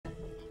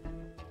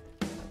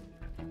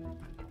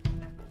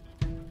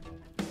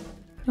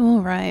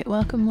Alright,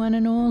 welcome one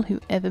and all,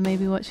 whoever may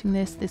be watching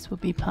this. This will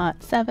be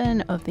part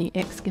 7 of the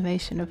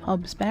excavation of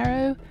Hobbs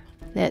Barrow.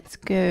 Let's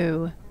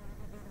go.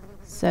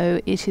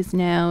 So it is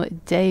now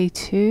day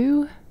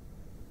 2.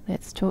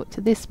 Let's talk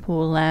to this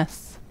poor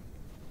lass.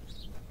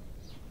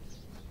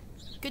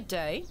 Good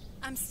day.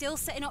 I'm still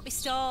setting up my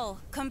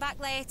stall. Come back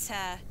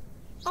later.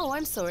 Oh,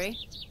 I'm sorry.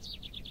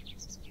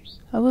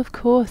 Oh, of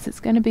course, it's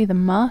going to be the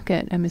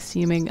market, I'm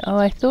assuming. Oh,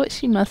 I thought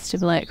she must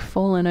have, like,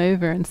 fallen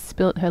over and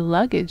spilt her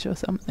luggage or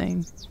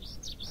something.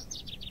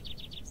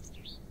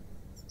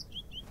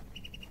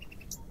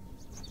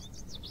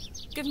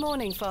 Good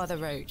morning, Father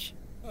Roach.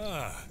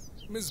 Ah,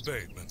 Miss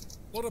Bateman.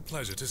 What a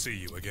pleasure to see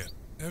you again.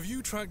 Have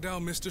you tracked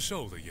down Mr.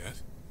 Shoulder yet?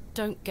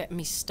 Don't get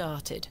me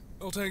started.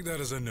 I'll take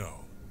that as a no.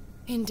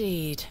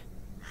 Indeed.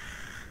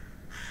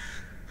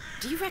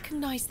 Do you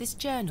recognize this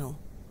journal?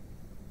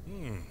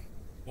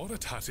 What a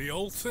tatty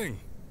old thing.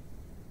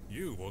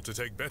 You ought to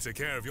take better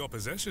care of your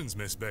possessions,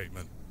 Miss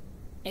Bateman.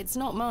 It's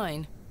not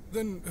mine.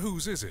 Then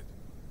whose is it?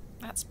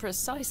 That's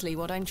precisely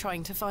what I'm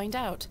trying to find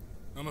out.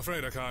 I'm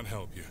afraid I can't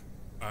help you.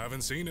 I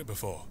haven't seen it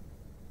before.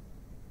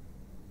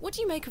 What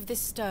do you make of this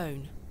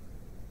stone?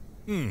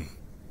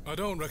 I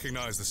don't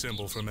recognize the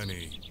symbol from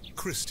any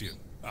Christian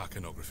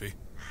iconography.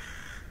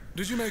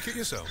 Did you make it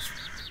yourself?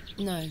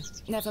 No,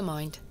 never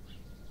mind.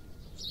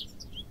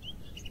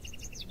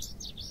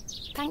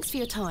 Thanks for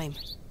your time.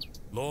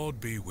 Lord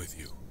be with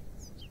you.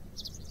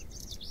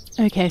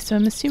 Okay, so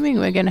I'm assuming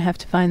we're going to have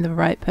to find the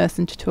right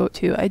person to talk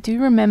to. I do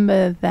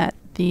remember that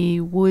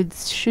the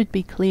woods should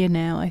be clear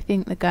now. I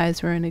think the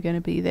guys were only going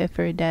to be there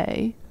for a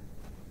day.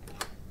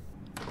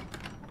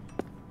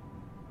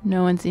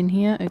 No one's in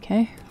here,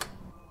 okay.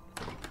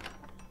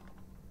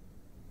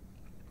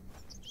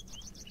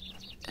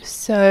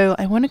 So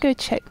I want to go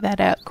check that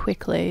out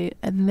quickly,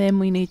 and then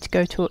we need to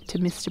go talk to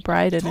Mr.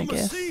 Bryden, I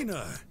guess.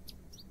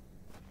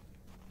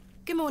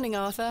 Good morning,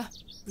 Arthur.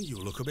 You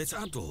look a bit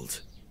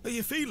addled. Are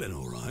you feeling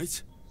all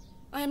right?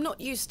 I am not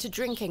used to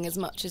drinking as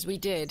much as we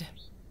did.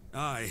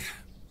 Aye,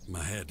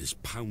 my head is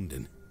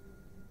pounding.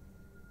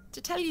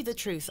 To tell you the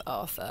truth,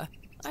 Arthur,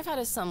 I've had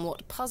a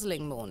somewhat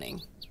puzzling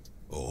morning.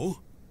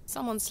 Oh?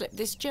 Someone slipped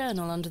this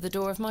journal under the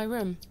door of my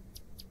room.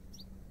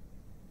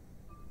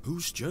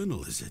 Whose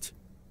journal is it?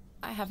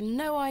 I have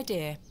no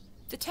idea.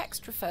 The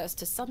text refers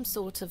to some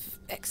sort of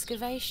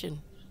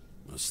excavation.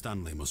 Well,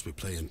 Stanley must be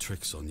playing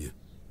tricks on you.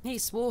 He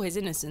swore his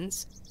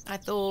innocence. I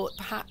thought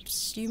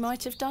perhaps you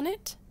might have done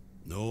it?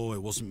 No,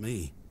 it wasn't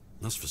me.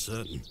 That's for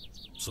certain.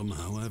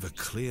 Somehow I have a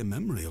clear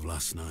memory of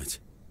last night.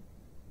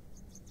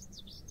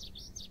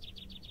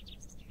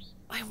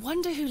 I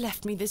wonder who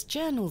left me this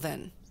journal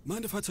then.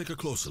 Mind if I take a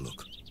closer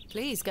look?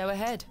 Please, go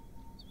ahead.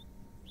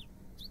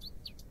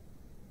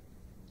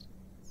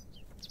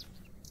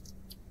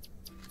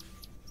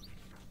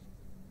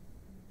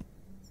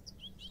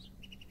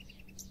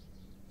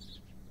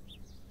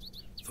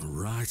 The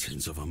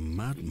writings of a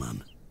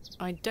madman.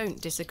 I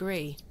don't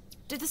disagree.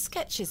 Did the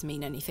sketches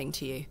mean anything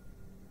to you?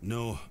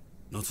 No,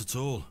 not at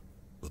all.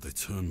 But they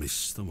turn me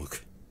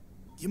stomach.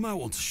 You might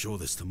want to show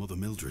this to Mother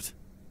Mildred.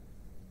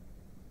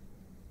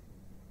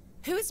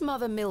 Who is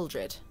Mother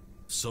Mildred?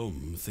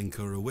 Some think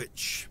her a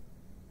witch.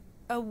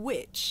 A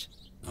witch?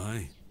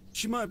 Aye.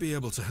 She might be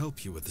able to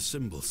help you with the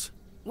symbols.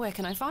 Where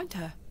can I find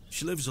her?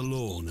 She lives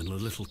alone in a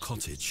little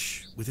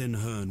cottage within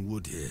Herne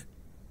Wood here.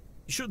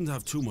 You shouldn't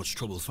have too much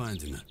trouble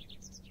finding her.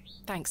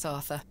 Thanks,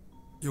 Arthur.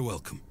 You're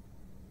welcome.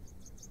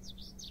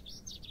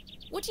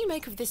 What do you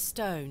make of this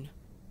stone?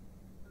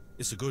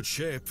 It's a good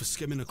shape for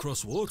skimming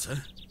across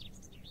water.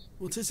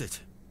 What is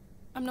it?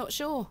 I'm not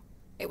sure.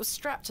 It was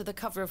strapped to the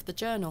cover of the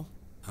journal.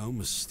 How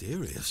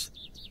mysterious.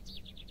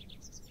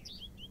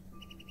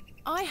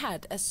 I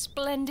had a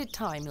splendid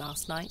time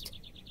last night.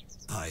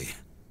 Aye,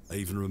 I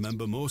even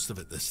remember most of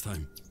it this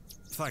time.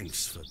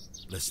 Thanks for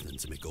listening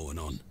to me going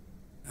on.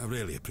 I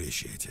really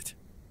appreciate it.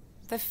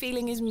 The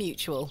feeling is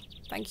mutual.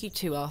 Thank you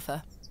too,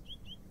 Arthur.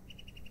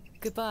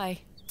 Goodbye.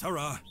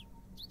 Ta-ra!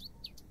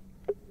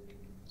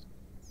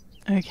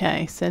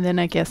 Okay, so then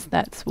I guess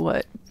that's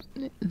what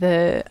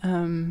the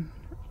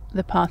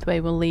pathway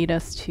will lead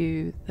us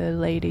to the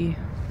lady.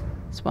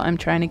 That's what I'm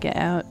trying to get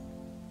out.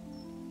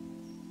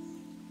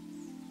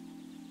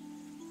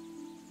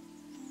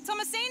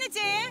 Thomasina,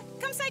 dear,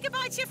 come say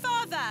goodbye to your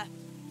father.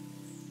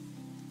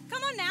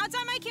 Come on now,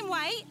 don't make him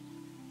wait.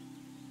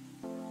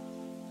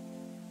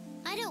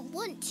 I don't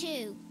want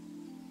to.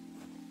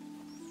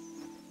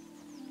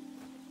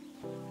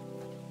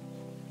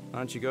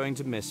 Aren't you going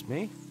to miss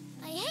me?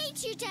 I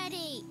hate you,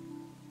 Daddy.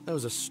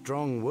 Those are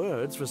strong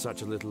words for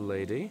such a little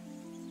lady.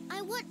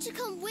 I want to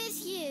come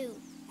with you.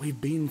 We've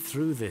been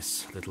through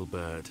this, little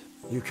bird.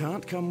 You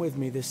can't come with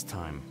me this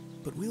time,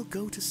 but we'll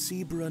go to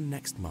Seaborough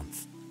next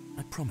month.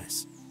 I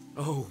promise.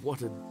 Oh,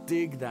 what a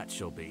dig that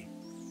shall be.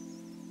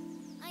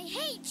 I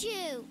hate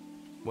you.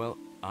 Well,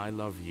 I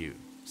love you.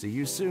 See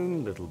you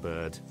soon, little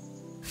bird.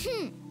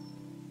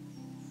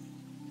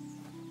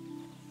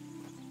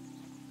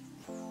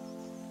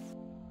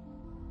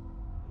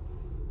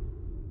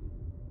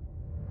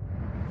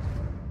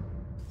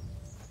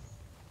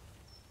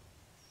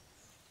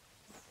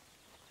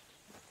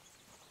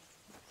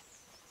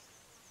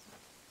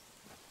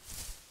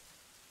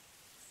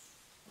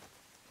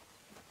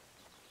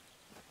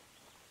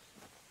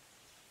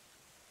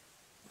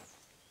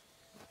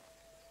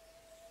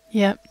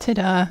 Yep,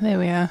 ta-da, there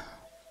we are.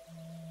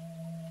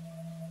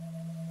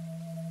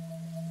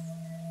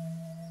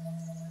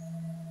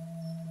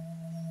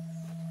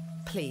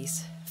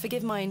 Please,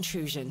 forgive my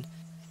intrusion.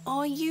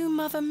 Are you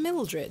Mother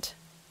Mildred?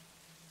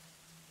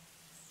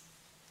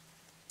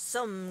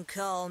 Some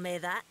call me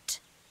that.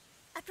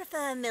 I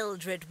prefer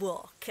Mildred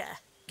Walker,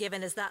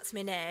 given as that's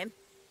my name.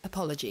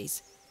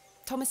 Apologies.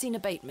 Thomasina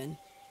Bateman.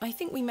 I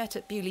think we met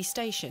at Bewley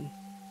Station.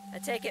 I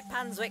take it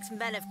Panswick's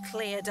men have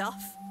cleared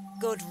off.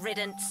 Good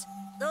riddance.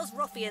 Those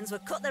ruffians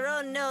would cut their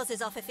own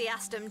noses off if he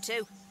asked them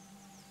to.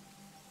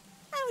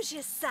 How's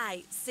your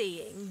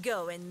sightseeing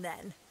going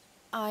then?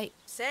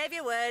 Save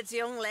your words,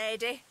 young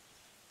lady.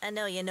 I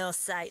know you're no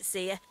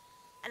sightseer,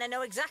 and I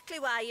know exactly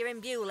why you're in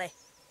Bewley.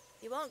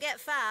 You won't get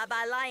far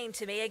by lying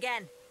to me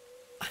again.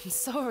 I'm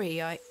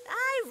sorry, I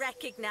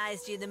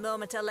recognised you the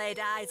moment I laid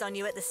eyes on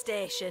you at the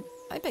station.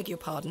 I beg your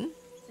pardon?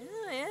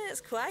 Oh, yeah,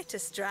 it's quite a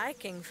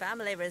striking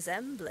family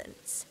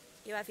resemblance.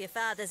 You have your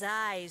father's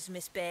eyes,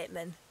 Miss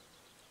Bateman.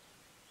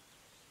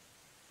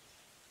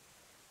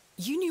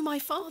 You knew my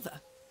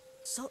father?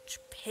 Such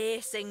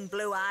piercing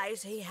blue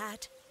eyes he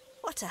had.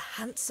 What a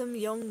handsome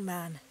young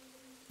man.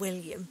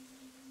 William.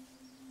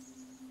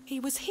 He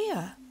was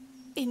here,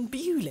 in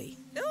Bewley.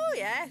 Oh,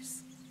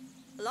 yes.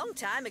 A long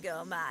time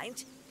ago,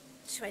 mind.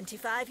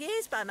 25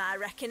 years by my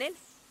reckoning.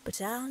 But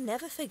I'll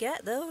never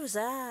forget those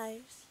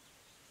eyes.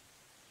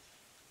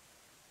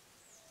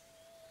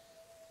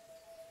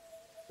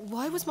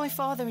 Why was my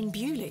father in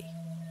Bewley?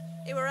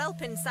 He were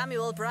helping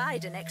Samuel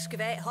Bryden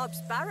excavate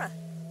Hobbs Barrow.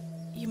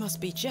 You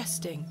must be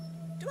jesting.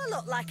 Do I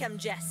look like I'm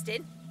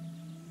jesting?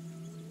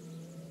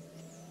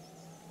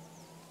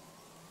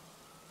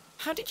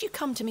 How did you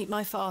come to meet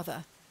my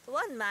father?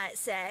 One might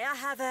say I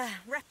have a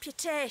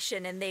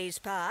reputation in these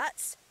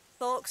parts.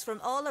 Folks from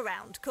all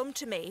around come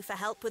to me for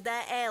help with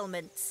their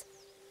ailments.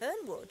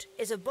 Hernwood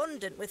is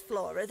abundant with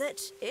flora that,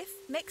 if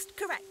mixed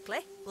correctly,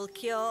 will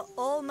cure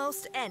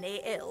almost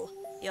any ill.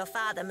 Your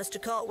father must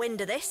have caught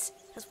wind of this,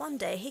 as one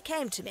day he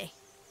came to me,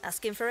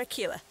 asking for a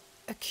cure.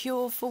 A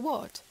cure for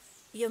what?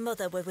 Your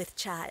mother were with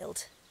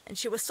child, and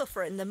she was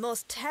suffering the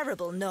most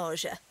terrible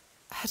nausea.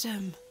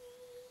 Adam.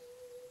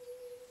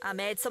 I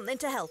made something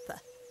to help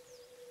her.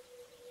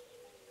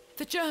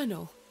 The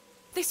journal.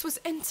 This was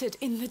entered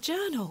in the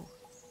journal.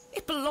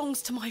 It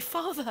belongs to my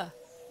father.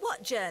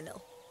 What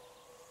journal?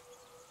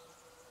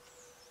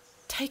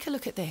 Take a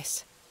look at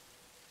this.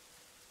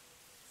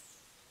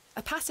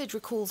 A passage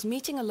recalls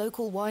meeting a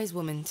local wise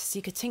woman to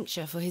seek a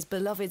tincture for his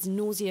beloved's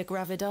nausea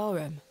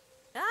gravidarum.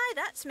 Aye,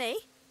 that's me.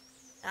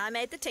 I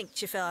made the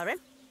tincture for him.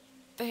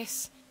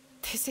 This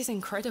is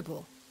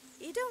incredible.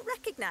 You don't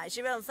recognise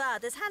your own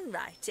father's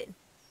handwriting?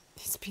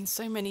 It's been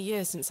so many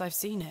years since I've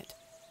seen it.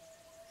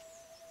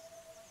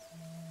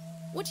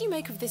 What do you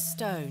make of this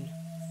stone?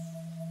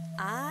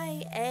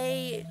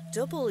 I-A-W.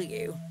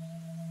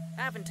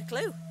 I haven't a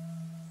clue.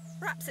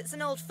 Perhaps it's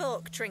an old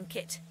folk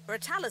trinket, or a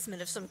talisman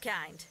of some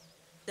kind.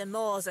 The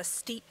moors are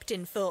steeped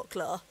in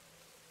folklore.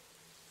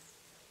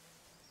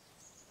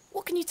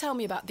 What can you tell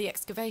me about the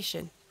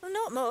excavation? Well,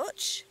 not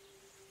much.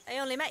 I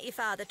only met your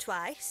father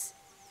twice.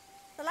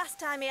 The last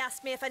time he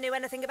asked me if I knew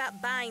anything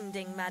about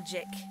binding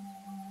magic.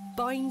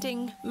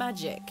 Binding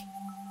magic?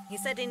 He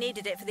said he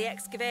needed it for the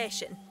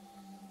excavation.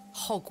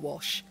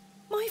 Hogwash.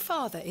 My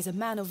father is a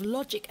man of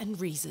logic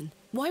and reason.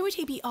 Why would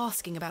he be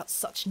asking about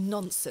such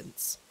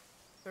nonsense?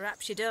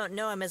 Perhaps you don't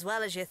know him as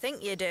well as you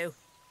think you do.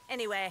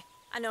 Anyway,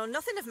 I know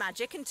nothing of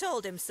magic and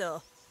told him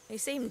so. He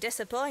seemed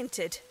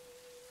disappointed.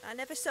 I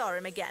never saw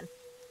him again,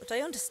 but I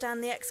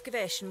understand the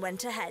excavation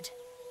went ahead.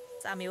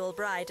 Samuel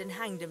Bryden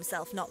hanged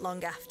himself not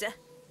long after.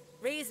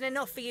 Reason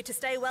enough for you to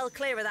stay well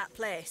clear of that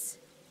place.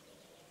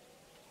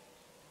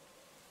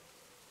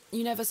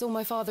 You never saw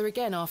my father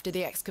again after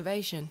the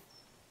excavation?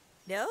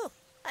 No,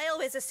 I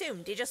always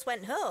assumed he just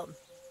went home.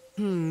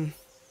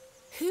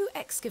 Who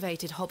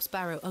excavated Hobbs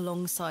Barrow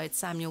alongside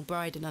Samuel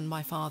Bryden and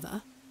my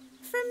father?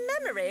 From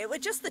memory, it were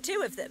just the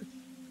two of them.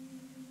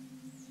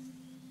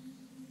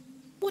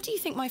 What do you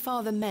think my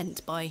father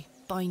meant by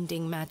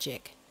binding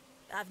magic?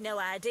 I've no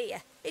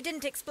idea. He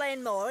didn't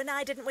explain more and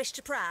I didn't wish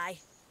to pry.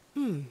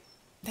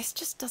 This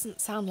just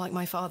doesn't sound like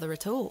my father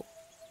at all.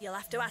 You'll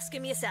have to ask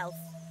him yourself.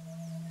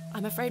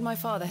 I'm afraid my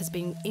father has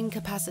been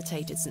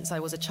incapacitated since I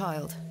was a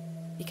child.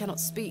 He cannot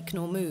speak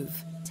nor move.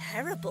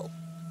 Terrible.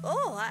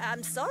 Oh,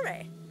 I'm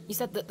sorry. You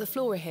said that the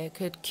flora here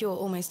could cure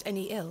almost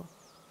any ill.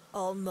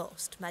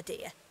 Almost, my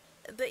dear.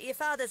 But your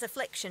father's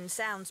affliction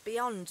sounds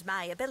beyond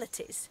my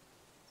abilities.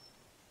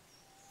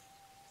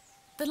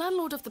 The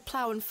landlord of the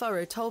Plough and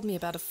Furrow told me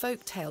about a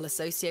folk tale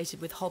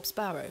associated with Hobbs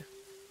Barrow.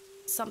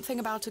 Something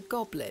about a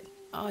goblin.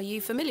 Are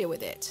you familiar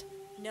with it?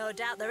 No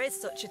doubt there is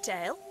such a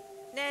tale.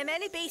 Name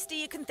any beastie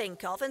you can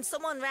think of and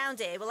someone round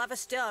here will have a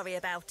story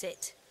about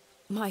it.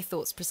 My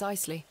thoughts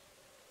precisely.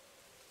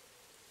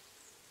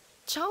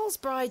 Charles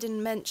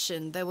Bryden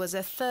mentioned there was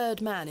a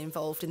third man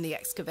involved in the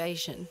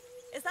excavation.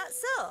 Is that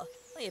so?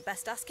 Well, you'd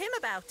best ask him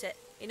about it.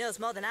 He knows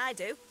more than I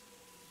do.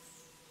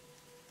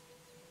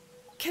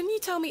 Can you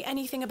tell me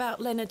anything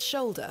about Leonard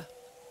Shoulder?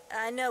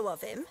 I know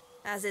of him.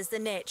 as is the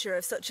nature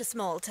of such a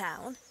small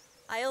town.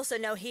 I also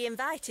know he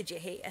invited you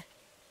here.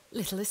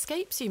 Little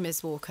escapes you,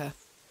 Miss Walker.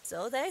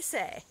 So they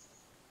say.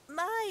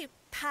 My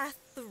path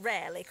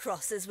rarely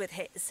crosses with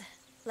his.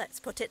 Let's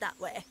put it that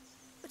way.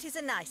 But he's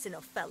a nice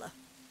enough fellow.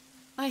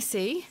 I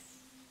see.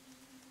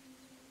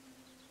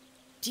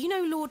 Do you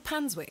know Lord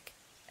Panswick?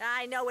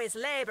 I know his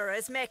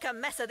labourers make a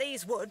mess of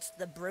these woods,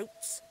 the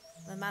brutes.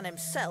 The man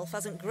himself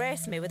hasn't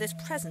graced me with his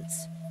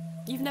presence.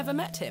 You've never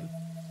met him?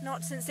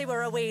 Not since he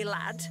were a wee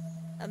lad.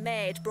 A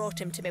maid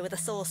brought him to me with a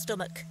sore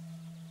stomach.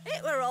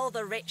 It were all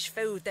the rich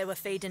food they were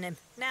feeding him,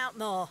 nowt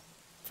more.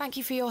 Thank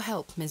you for your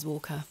help, Miss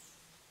Walker.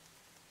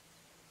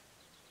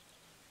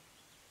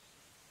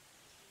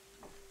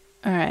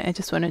 Alright, I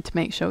just wanted to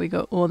make sure we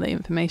got all the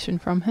information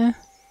from her.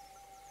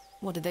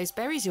 What are those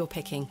berries you're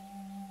picking?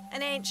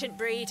 An ancient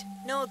breed,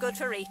 no good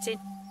for eating.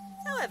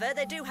 However,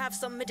 they do have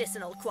some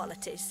medicinal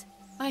qualities.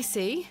 I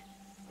see.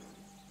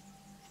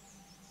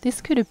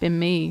 This could have been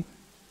me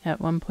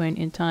at one point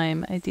in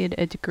time. I did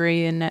a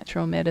degree in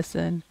natural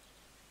medicine.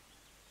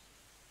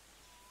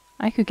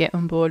 I could get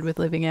on board with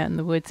living out in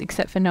the woods,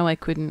 except for no, I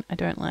couldn't. I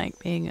don't like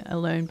being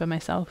alone by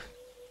myself.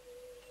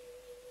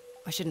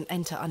 I shouldn't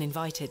enter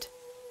uninvited.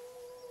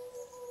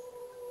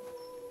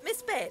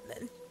 Miss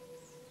Bateman,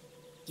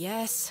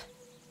 Yes.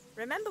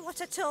 remember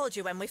what I told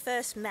you when we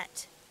first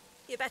met?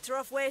 You're better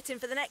off waiting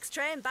for the next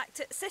train back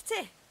to the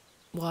city.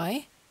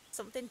 Why?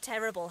 Something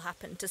terrible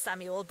happened to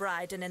Samuel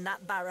Bryden in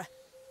that Barrow.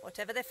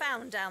 Whatever they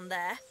found down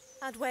there,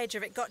 I'd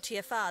wager it got to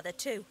your father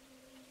too.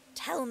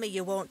 Tell me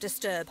you won't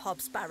disturb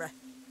Hobbs Barrow.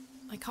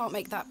 I can't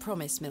make that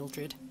promise,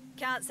 Mildred.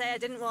 Can't say I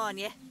didn't warn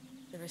you.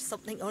 There is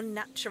something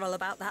unnatural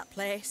about that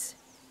place.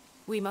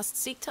 We must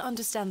seek to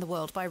understand the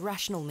world by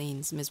rational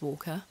means, Miss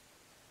Walker.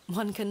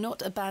 One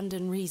cannot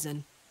abandon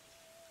reason.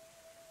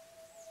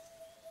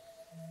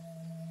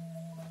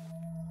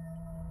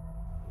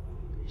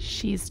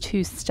 She's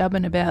too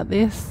stubborn about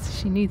this.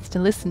 She needs to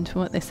listen to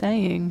what they're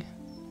saying.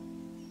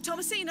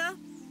 Thomasina!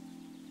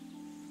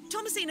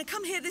 Thomasina,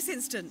 come here this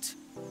instant.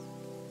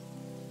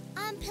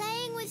 I'm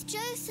playing with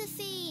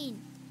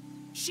Josephine.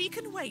 She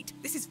can wait.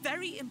 This is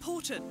very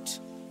important.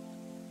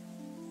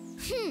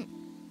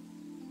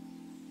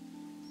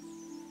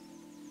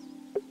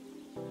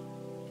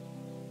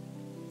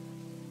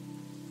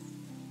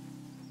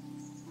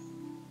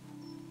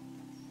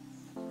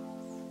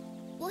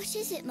 What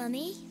is it,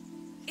 Mummy?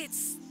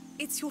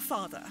 It's your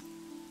father.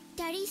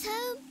 Daddy's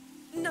home?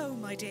 No,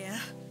 my dear.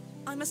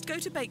 I must go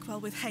to Bakewell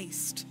with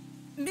haste.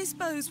 Miss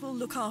Bowes will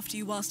look after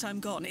you whilst I'm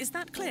gone. Is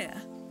that clear?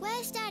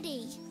 Where's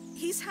Daddy?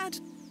 He's had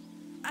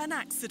an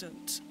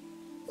accident.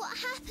 What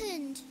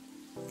happened?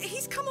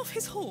 He's come off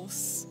his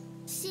horse.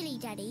 Silly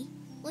Daddy.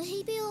 Will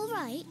he be all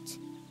right?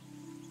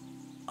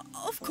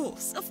 Of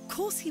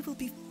course he will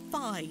be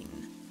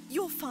fine.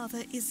 Your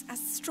father is as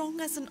strong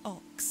as an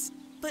ox,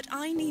 but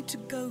I need to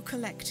go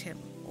collect him,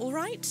 all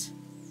right?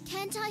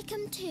 Can't I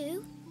come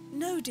too?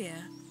 No, dear.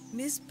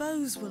 Miss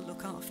Bowes will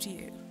look after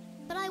you.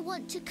 But I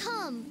want to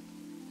come.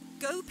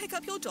 Go pick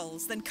up your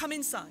dolls, then come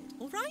inside,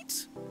 all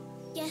right?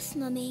 Yes,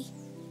 Mummy.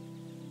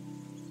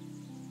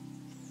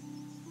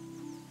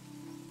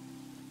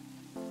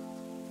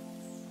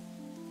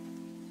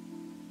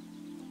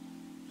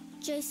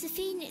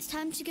 Josephine, it's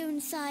time to go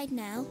inside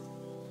now.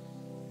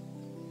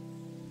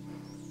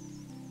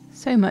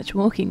 So much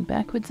walking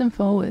backwards and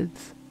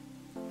forwards.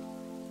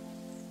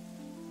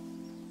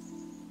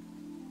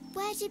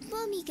 Where did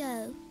Mummy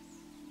go?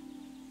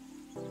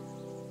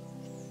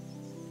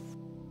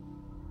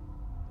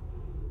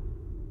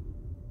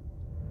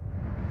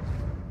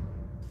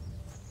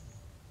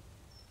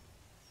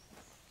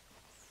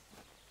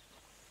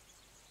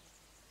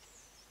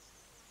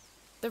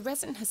 The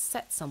resin has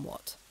set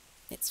somewhat.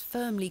 It's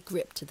firmly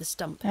gripped to the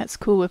stump. That's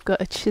cool. We've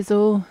got a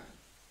chisel.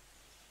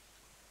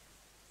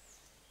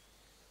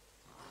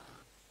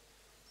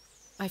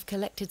 I've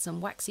collected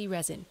some waxy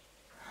resin.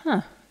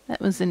 Huh. That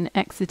was an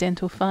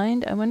accidental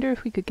find. I wonder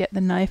if we could get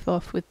the knife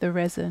off with the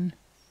resin.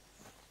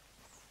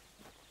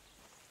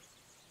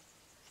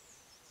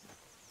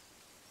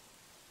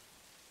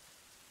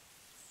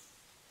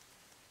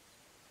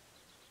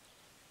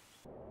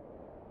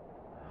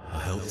 I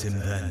helped him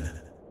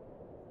then,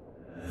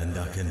 and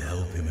I can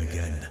help him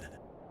again.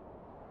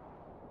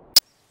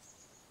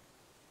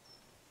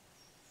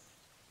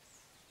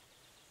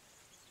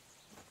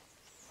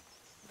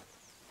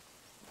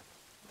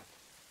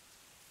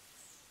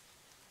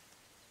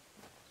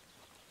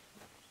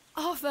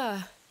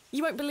 Arthur,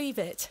 you won't believe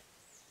it.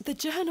 The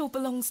journal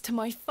belongs to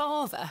my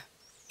father.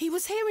 He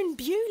was here in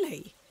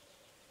Bewley.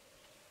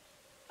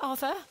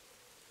 Arthur?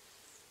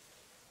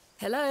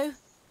 Hello?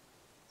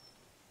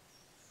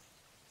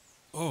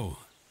 Oh,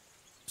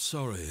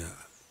 sorry.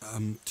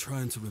 I'm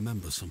trying to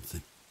remember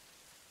something.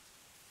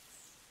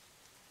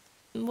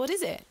 What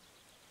is it?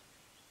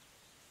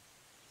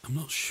 I'm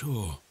not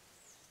sure.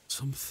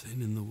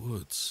 Something in the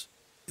woods.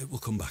 It will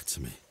come back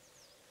to me.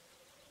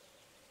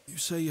 You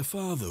say your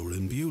father were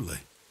in Bewley?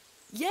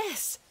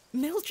 Yes.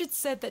 Mildred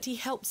said that he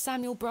helped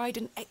Samuel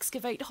Bryden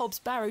excavate Hobbs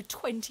Barrow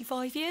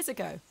 25 years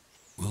ago.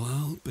 Well,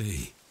 I'll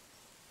be.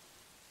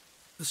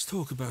 Let's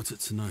talk about it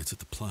tonight at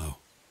the plough.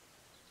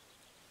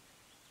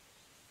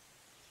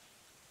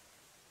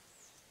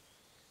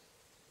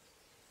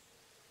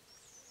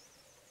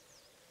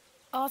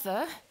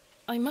 Arthur,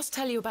 I must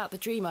tell you about the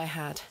dream I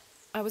had.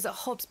 I was at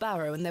Hobbs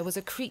Barrow and there was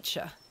a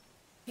creature.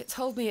 It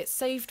told me it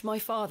saved my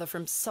father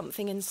from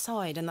something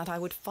inside and that I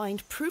would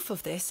find proof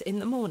of this in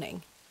the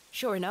morning.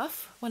 Sure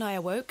enough, when I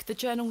awoke, the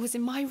journal was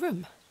in my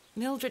room.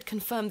 Mildred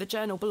confirmed the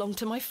journal belonged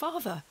to my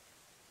father.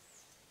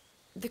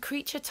 The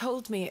creature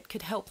told me it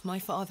could help my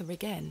father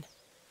again.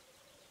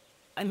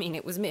 I mean,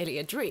 it was merely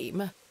a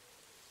dream.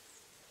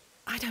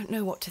 I don't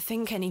know what to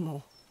think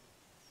anymore.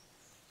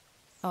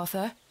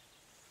 Arthur?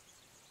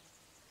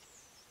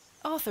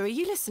 Arthur, are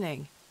you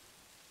listening?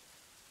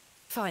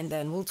 Fine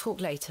then, we'll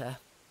talk later.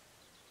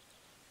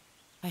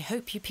 I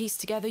hope you piece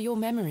together your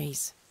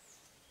memories.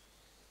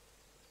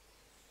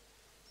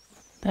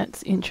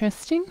 That's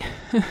interesting.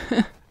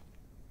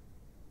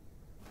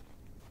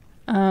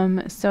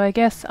 So I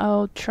guess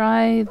I'll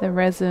try the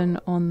resin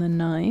on the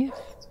knife.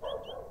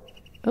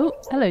 Oh,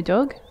 hello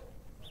dog.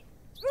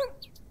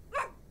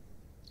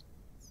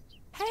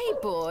 Hey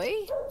boy.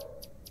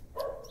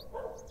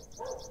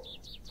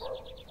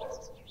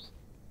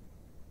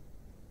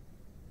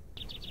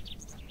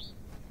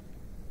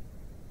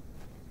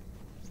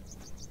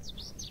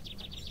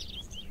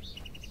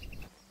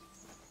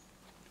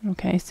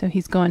 Okay, so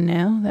he's gone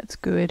now. That's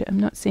good. I'm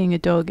not seeing a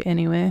dog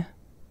anywhere.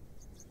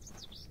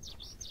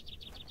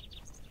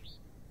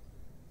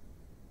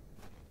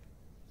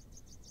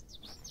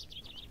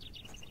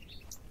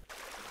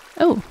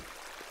 Oh!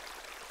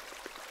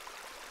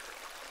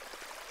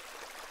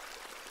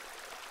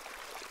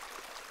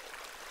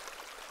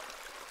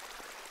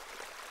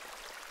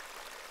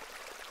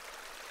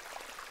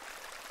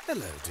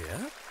 Hello,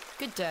 dear.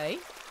 Good day.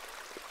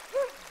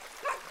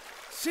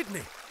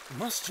 Sydney,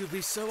 must you be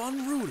so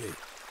unruly?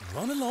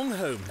 Run along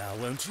home now,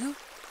 won't you?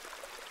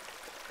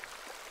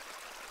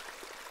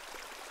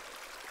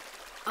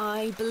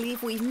 I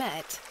believe we've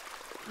met.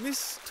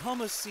 Miss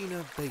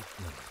Thomasina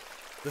Bateman,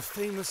 the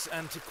famous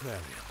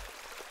antiquarian.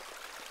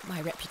 My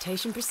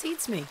reputation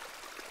precedes me.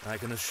 I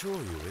can assure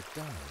you it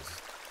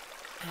does.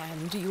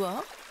 And you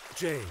are?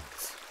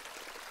 James.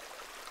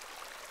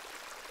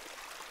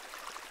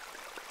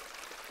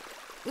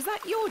 Was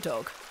that your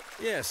dog?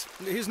 Yes,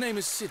 his name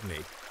is Sydney.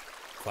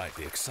 Quite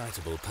the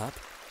excitable pup.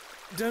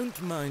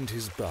 Don't mind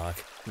his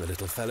bark. The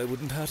little fellow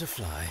wouldn't hurt a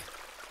fly.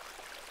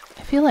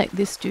 I feel like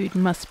this dude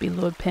must be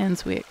Lord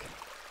Panswick.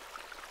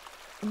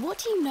 What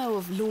do you know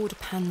of Lord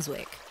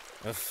Panswick?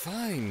 A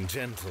fine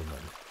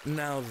gentleman.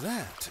 Now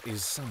that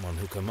is someone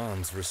who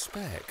commands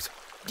respect.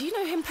 Do you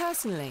know him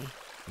personally?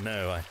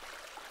 No,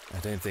 I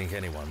don't think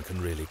anyone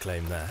can really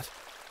claim that.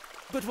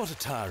 But what a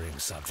tiring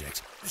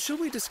subject. Shall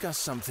we discuss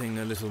something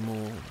a little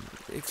more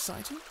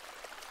exciting?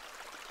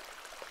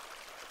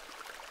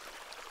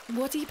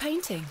 What are you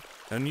painting?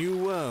 A new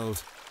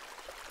world.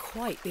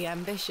 Quite the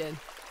ambition.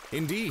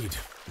 Indeed,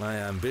 my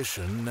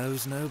ambition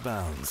knows no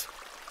bounds.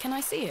 Can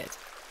I see it?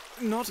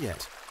 Not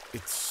yet.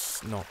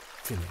 It's not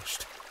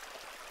finished.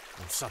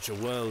 Such a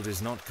world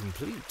is not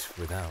complete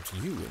without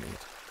you in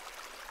it.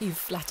 You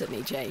flatter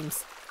me,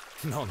 James.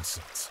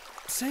 Nonsense.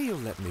 Say you'll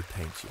let me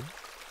paint you.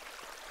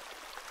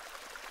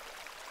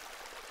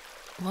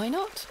 Why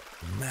not?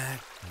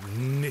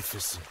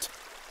 Magnificent.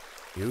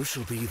 You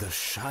shall be the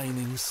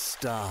shining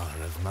star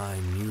of my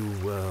new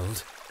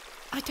world.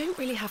 I don't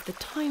really have the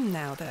time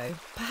now, though.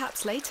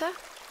 Perhaps later?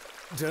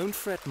 Don't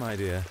fret, my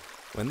dear.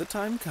 When the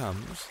time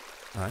comes,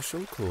 I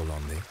shall call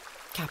on thee.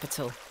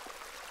 Capital.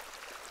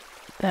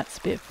 That's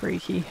a bit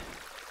freaky.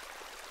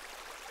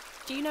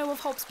 Do you know of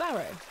Hobbs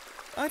Barrow?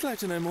 I'd like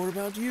to know more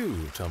about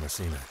you,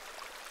 Thomasina.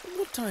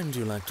 What time do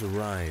you like to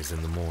rise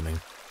in the morning?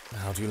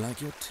 How do you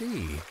like your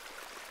tea?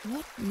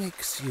 What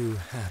makes you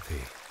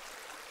happy?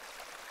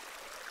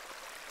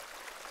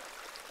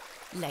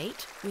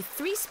 Late, with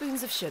 3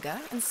 spoons of sugar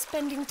and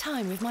spending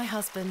time with my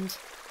husband.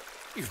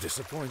 You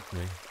disappoint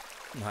me.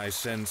 I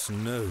sense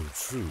no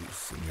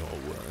truth in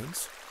your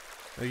words.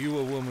 Are you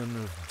a woman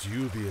of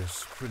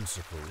dubious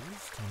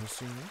principles,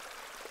 Thomasina?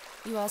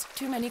 You ask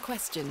too many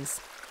questions.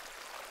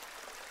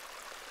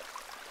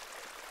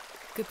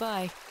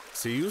 Goodbye.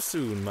 See you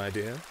soon, my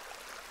dear.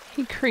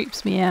 He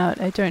creeps me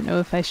out. I don't know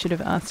if I should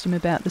have asked him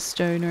about the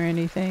stone or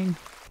anything.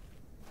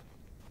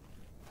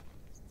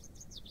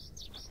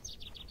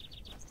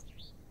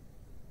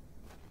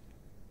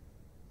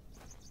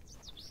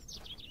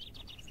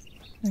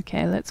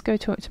 Okay, let's go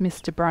talk to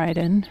Mr.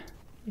 Bryden.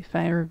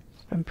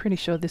 I'm pretty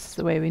sure this is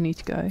the way we need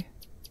to go.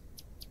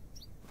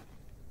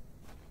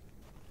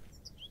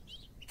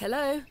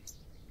 Hello?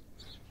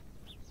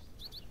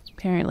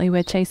 Apparently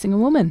we're chasing a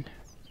woman.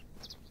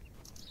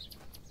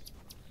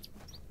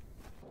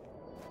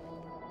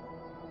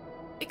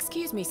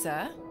 Excuse me,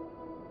 sir.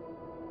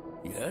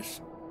 Yes?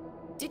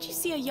 Did you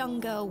see a young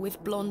girl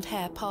with blonde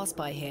hair pass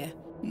by here?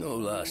 No,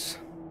 lass.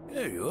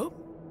 Here you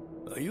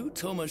are. Are you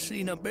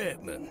Thomasina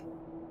Bateman?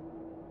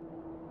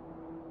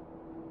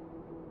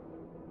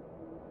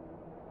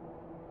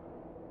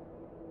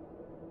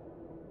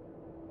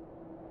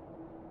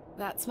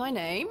 That's my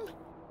name.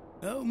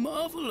 How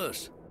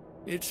marvellous.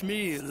 It's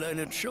me,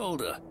 Leonard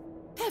Shoulder.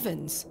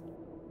 Heavens!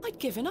 I'd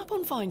given up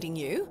on finding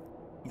you.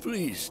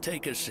 Please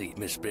take a seat,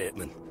 Miss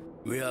Bateman.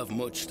 We have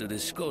much to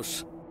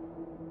discuss.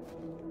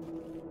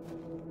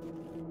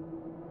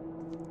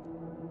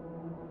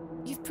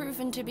 You've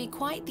proven to be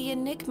quite the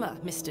enigma,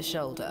 Mr.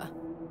 Shoulder.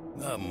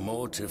 I'm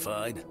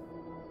mortified.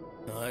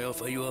 I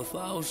offer you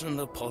 1,000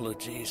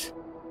 apologies.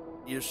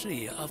 You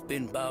see, I've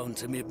been bound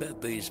to me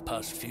bed these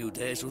past few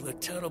days with a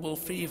terrible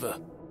fever.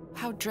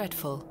 How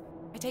dreadful.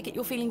 I take it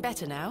you're feeling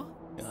better now?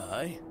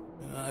 Aye.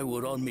 I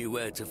were on me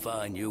way to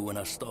find you when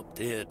I stopped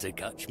here to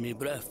catch me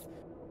breath.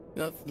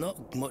 I've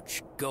not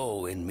much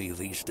go in me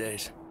these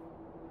days.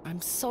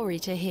 I'm sorry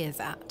to hear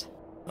that.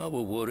 I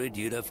were worried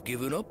you'd have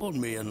given up on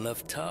me and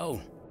left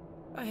town.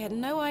 I had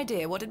no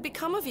idea what had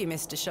become of you,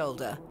 Mr.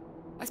 Shoulder.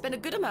 I spent a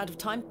good amount of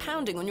time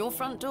pounding on your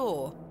front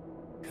door.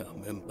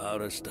 I'm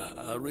embarrassed.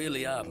 I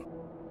really am.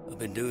 I've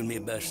been doing my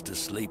best to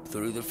sleep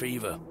through the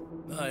fever.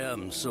 I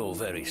am so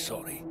very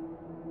sorry.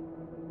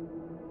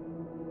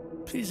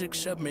 Please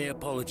accept my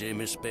apology,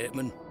 Miss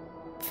Bateman.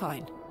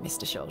 Fine,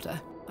 Mr.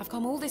 Shoulder. I've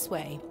come all this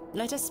way.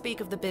 Let us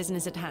speak of the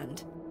business at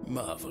hand.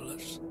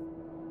 Marvellous.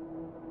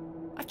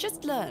 I've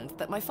just learned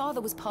that my father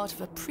was part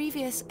of a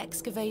previous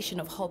excavation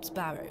of Hobbs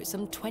Barrow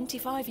some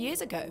 25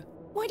 years ago.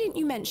 Why didn't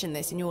you mention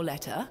this in your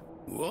letter?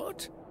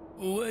 What?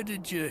 Where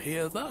did you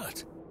hear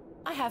that?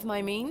 I have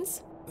my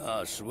means.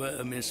 I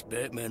swear, Miss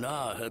Bateman,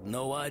 I had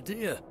no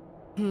idea.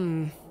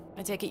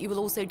 I take it you will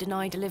also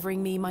deny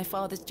delivering me my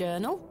father's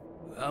journal?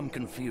 I'm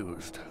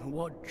confused.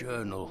 What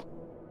journal?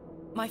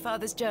 My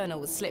father's journal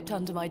was slipped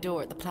under my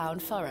door at the Plough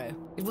and Furrow.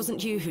 It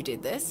wasn't you who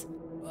did this?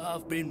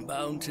 I've been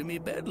bound to me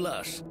bed,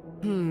 lass.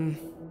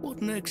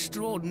 What an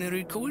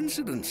extraordinary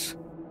coincidence.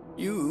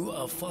 You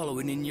are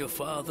following in your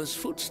father's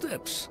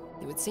footsteps.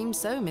 It would seem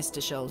so,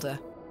 Mr. Shoulder.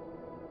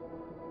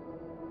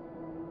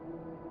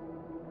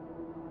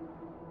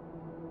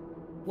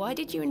 Why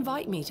did you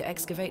invite me to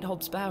excavate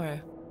Hobbs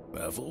Barrow?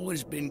 I've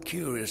always been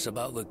curious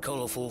about the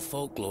colourful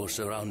folklore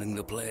surrounding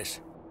the place.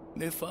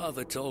 My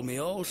father told me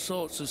all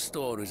sorts of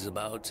stories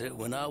about it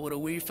when I were a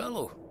wee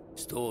fellow.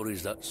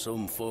 Stories that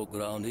some folk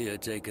around here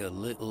take a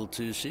little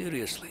too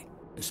seriously,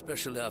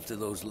 especially after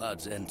those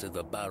lads entered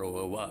the Barrow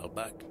a while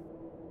back.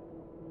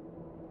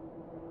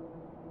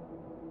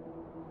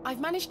 I've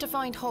managed to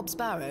find Hobbs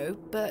Barrow,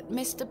 but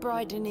Mr.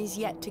 Bryden is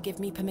yet to give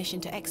me permission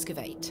to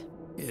excavate.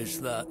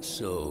 Is that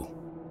so?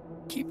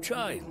 Keep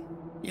trying.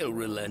 You'll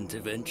relent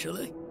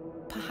eventually.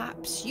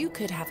 Perhaps you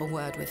could have a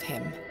word with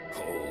him.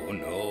 Oh,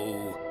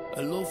 no.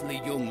 A lovely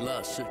young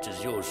lass such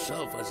as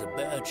yourself has a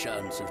better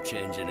chance of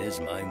changing his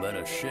mind than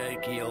a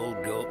shaky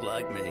old goat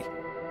like me.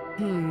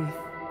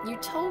 You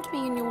told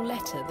me in your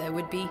letter there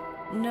would be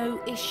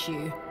no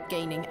issue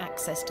gaining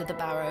access to the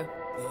Barrow.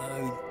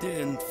 I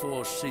didn't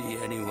foresee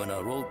any when I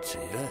wrote to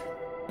you.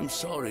 I'm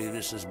sorry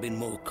this has been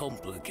more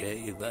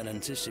complicated than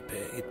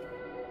anticipated.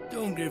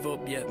 Don't give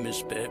up yet,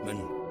 Miss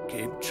Bateman.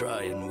 Keep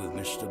trying with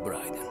Mr.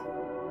 Bryden.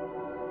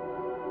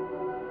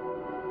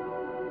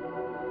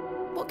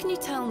 What can you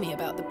tell me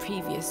about the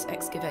previous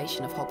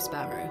excavation of Hobbs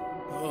Barrow?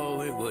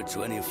 Oh, it were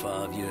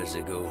 25 years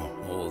ago,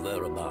 or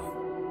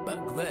thereabout.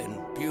 Back then,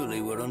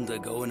 Bewley were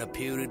undergoing a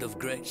period of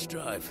great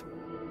strife.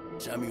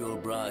 Samuel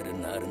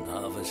Bryden hadn't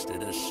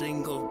harvested a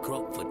single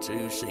crop for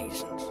 2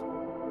 seasons.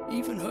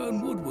 Even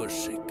Hernwood was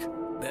sick.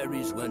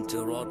 Berries went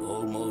to rot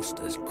almost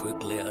as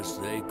quickly as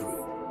they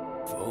grew.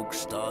 Folks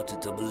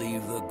started to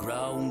believe the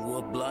ground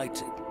were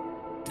blighted.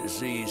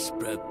 Disease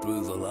spread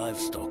through the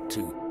livestock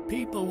too.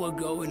 People were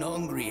going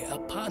hungry, a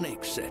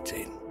panic set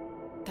in.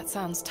 That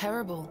sounds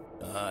terrible.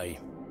 Aye,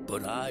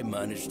 but I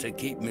managed to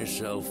keep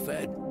myself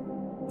fed.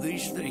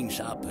 These things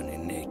happen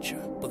in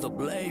nature, but the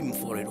blame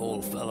for it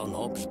all fell on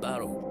Hobbs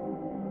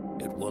Barrow.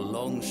 It were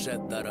long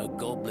said that a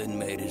goblin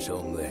made his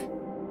home there.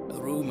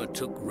 A rumour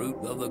took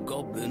root that the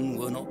goblin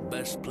were not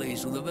best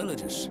pleased with the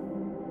villagers.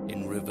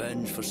 In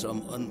revenge for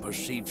some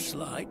unperceived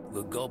slight,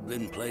 the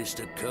goblin placed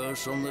a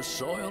curse on the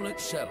soil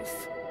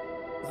itself.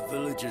 The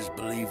villagers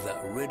believed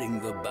that ridding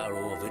the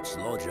Barrow of its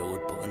lodger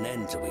would put an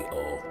end to it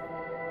all.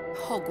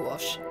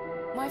 Hogwash.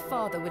 My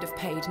father would have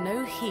paid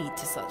no heed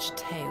to such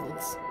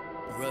tales.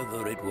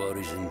 Whether it were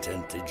his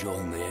intent to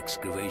join the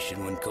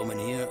excavation when coming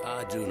here,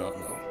 I do not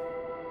know.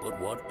 But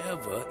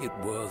whatever it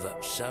were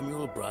that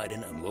Samuel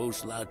Bryden and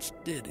those lads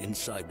did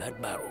inside that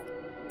barrow,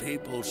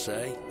 people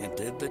say it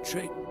did the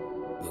trick.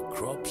 The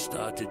crops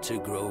started to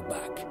grow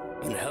back,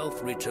 and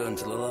health returned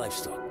to the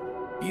livestock.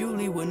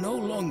 Bewley were no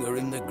longer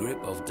in the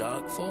grip of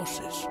dark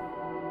forces.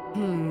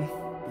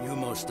 You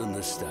must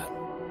understand.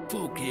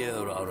 Folk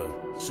here are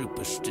a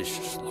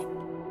superstitious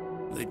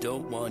lot. They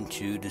don't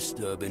want you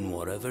disturbing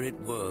whatever it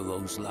were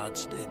those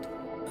lads did.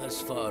 As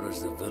far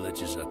as the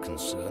villagers are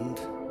concerned,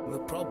 the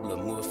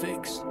problem were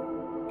fixed.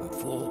 The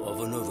thought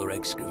of another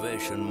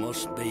excavation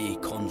must be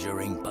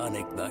conjuring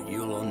panic that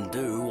you'll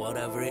undo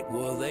whatever it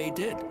were they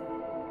did.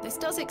 This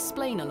does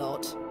explain a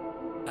lot.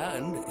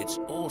 And it's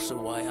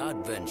also why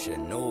I'd venture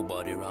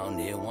nobody around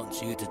here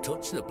wants you to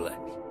touch the place.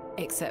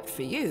 Except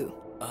for you.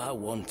 I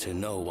want to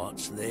know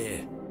what's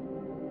there.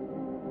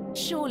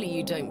 Surely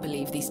you don't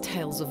believe these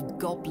tales of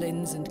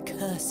goblins and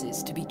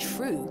curses to be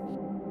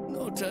true?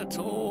 Not at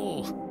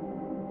all.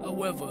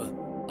 However,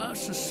 I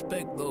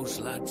suspect those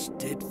lads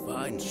did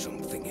find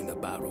something in the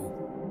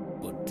barrow.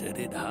 But did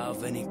it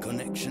have any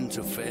connection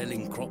to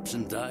failing crops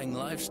and dying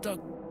livestock?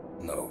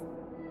 No.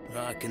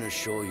 I can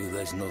assure you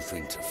there's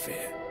nothing to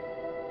fear.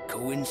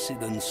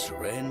 Coincidence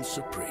reigns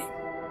supreme.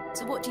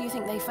 So what do you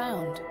think they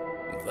found?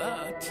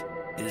 That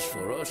is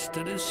for us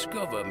to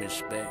discover,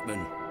 Miss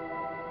Bateman.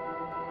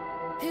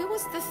 Who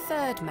was the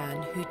third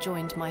man who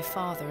joined my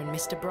father and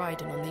Mr.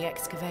 Bryden on the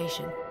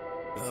excavation?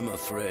 I'm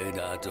afraid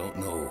I don't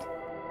know.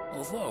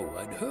 Although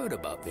I'd heard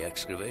about the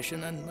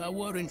excavation and I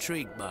were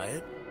intrigued by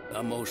it,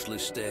 I mostly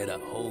stayed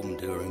at home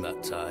during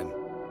that time.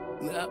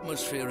 The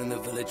atmosphere in the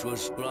village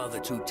was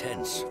rather too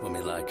tense for my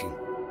liking.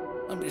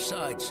 And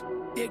besides,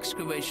 the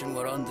excavation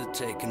were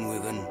undertaken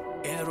with an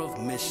air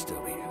of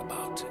mystery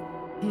about it.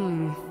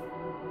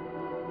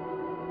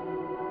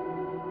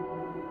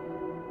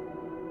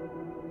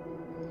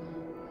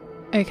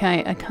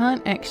 Okay, I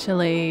can't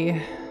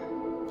actually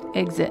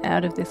exit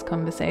out of this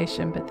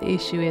conversation, but the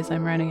issue is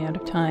I'm running out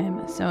of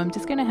time. So I'm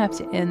just going to have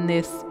to end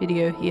this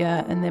video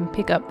here and then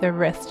pick up the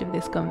rest of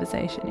this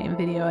conversation in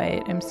video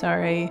 8. I'm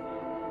sorry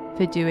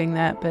for doing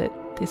that, but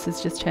this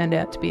has just turned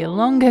out to be a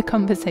longer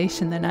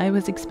conversation than I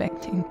was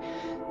expecting.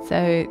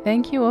 So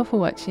thank you all for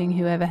watching,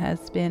 whoever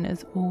has been.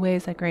 As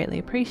always, I greatly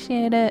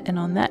appreciate it. And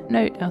on that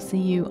note, I'll see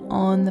you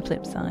on the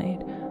flip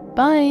side.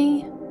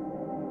 Bye!